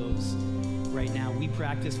grab those right now. We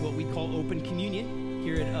practice what we call open communion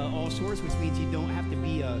here at All Shores, which means you don't have to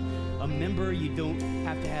be a member. You don't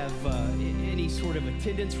have to have any sort of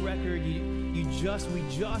attendance record. We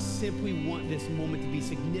just simply want this moment to be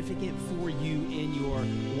significant for you in your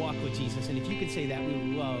walk with Jesus. And if you could say that, we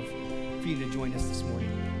would love for you to join us this morning.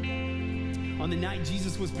 On the night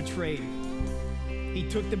Jesus was betrayed, he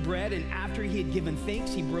took the bread, and after he had given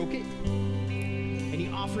thanks, he broke it, and he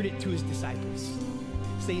offered it to his disciples,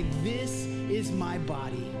 saying, "This is my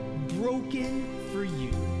body, broken for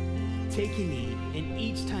you. Take and eat, and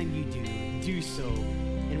each time you do so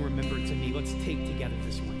in remembrance of me." Let's take together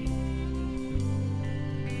this morning.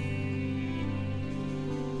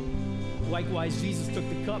 Likewise, Jesus took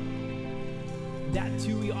the cup. That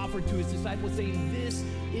too he offered to his disciples, saying, "This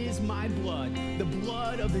is my blood, the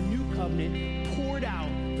blood of the new covenant, poured out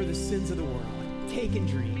for the sins of the world. Take and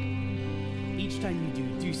drink. Each time you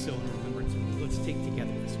do so in remembrance of me." Let's take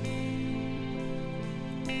together this morning.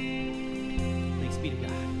 Thanks be to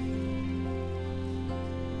God.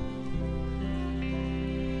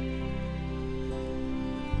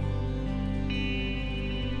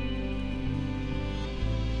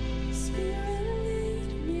 Spirit, lead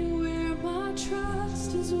me where my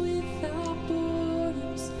trust is without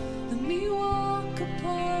borders. Let me walk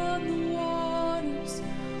upon the waters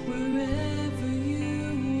wherever you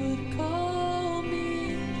would call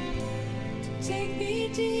me. Take me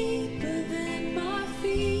deeper than my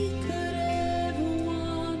feet could ever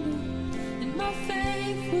wander, and my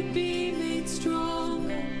faith would be made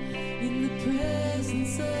stronger in the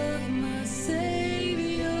presence of my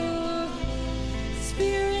Savior.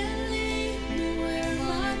 Spirit, lead me where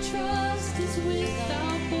my trust is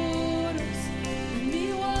without borders. Let me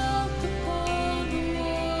walk upon the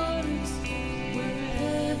waters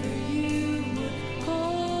wherever you would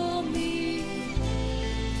call me.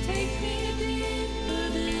 Take me deeper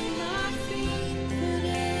than my feet could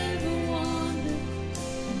ever wander,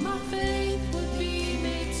 and my faith would be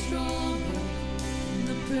made stronger in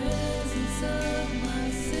the presence of my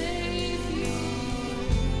Savior.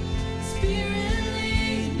 Spirit,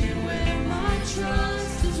 lead me where my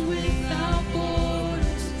trust is without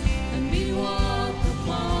borders. Let me walk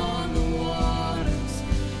upon the waters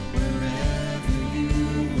wherever you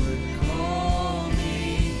would call me.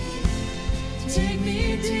 Take me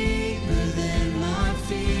deeper than my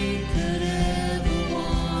feet could ever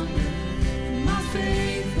wander, and my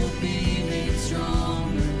faith will be made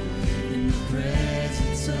stronger in the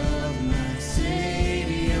presence of my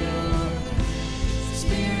Savior.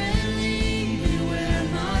 Spirit, lead me where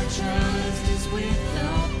my trust is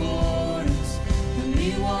without borders. Let me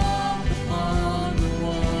walk upon the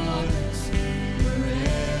waters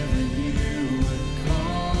wherever you would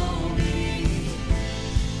call me.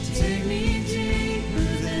 Take me deeper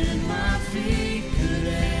than my feet could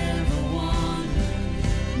ever wander.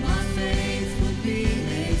 My faith would be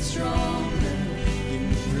made stronger in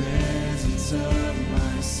the presence of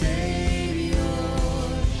my Savior.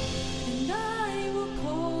 And I will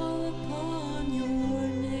call upon your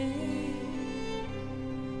name.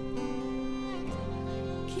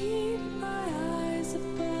 Keep my eyes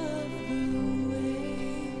above the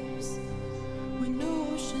waves. When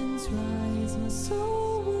oceans rise, my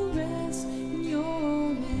soul will rest in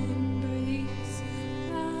your embrace.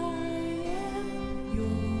 I am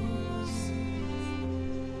yours,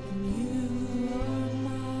 and you are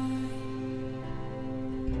mine.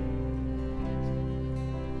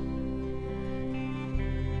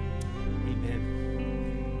 Amen.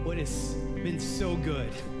 Well, it's been so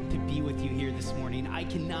good to be with you here this morning. I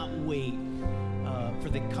cannot wait for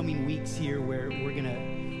the coming weeks here where we're going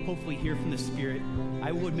to hopefully hear from the Spirit.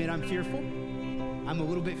 I will admit I'm fearful. I'm a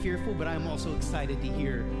little bit fearful, but I'm also excited to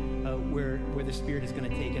hear where the Spirit is going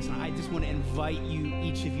to take us. And I just want to invite you,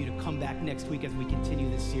 each of you, to come back next week as we continue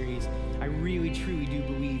this series. I really, truly do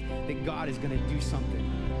believe that God is going to do something.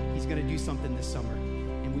 He's going to do something this summer,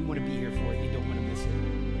 and we want to be here for it. You don't want to miss it.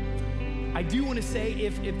 I do want to say,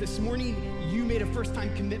 if this morning you made a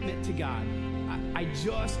first-time commitment to God, I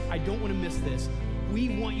don't want to miss this. We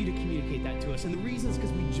want you to communicate that to us. And the reason is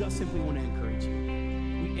because we just simply want to encourage you.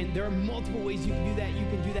 And there are multiple ways you can do that. You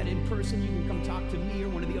can do that in person. You can come talk to me or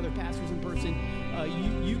one of the other pastors in person.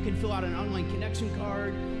 You can fill out an online connection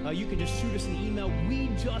card. You can just shoot us an email. We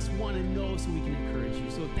just want to know so we can encourage you.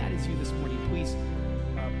 So if that is you this morning, please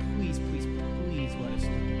let us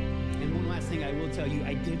know. And one last thing I will tell you,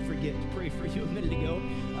 I did forget to pray for you a minute ago,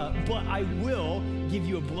 but I will give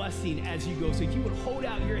you a blessing as you go. So if you would hold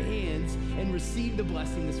out your hands and receive the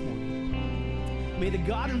blessing this morning. May the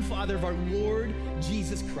God and Father of our Lord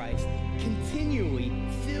Jesus Christ continually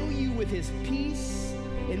fill you with his peace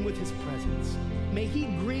and with his presence. May he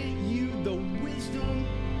grant you the wisdom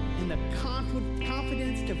and the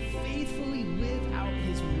confidence to faithfully live out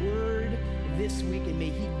his word this week, and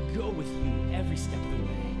may he go with you every step of the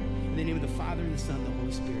way. In the name of the Father, and the Son, and the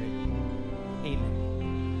Holy Spirit, amen.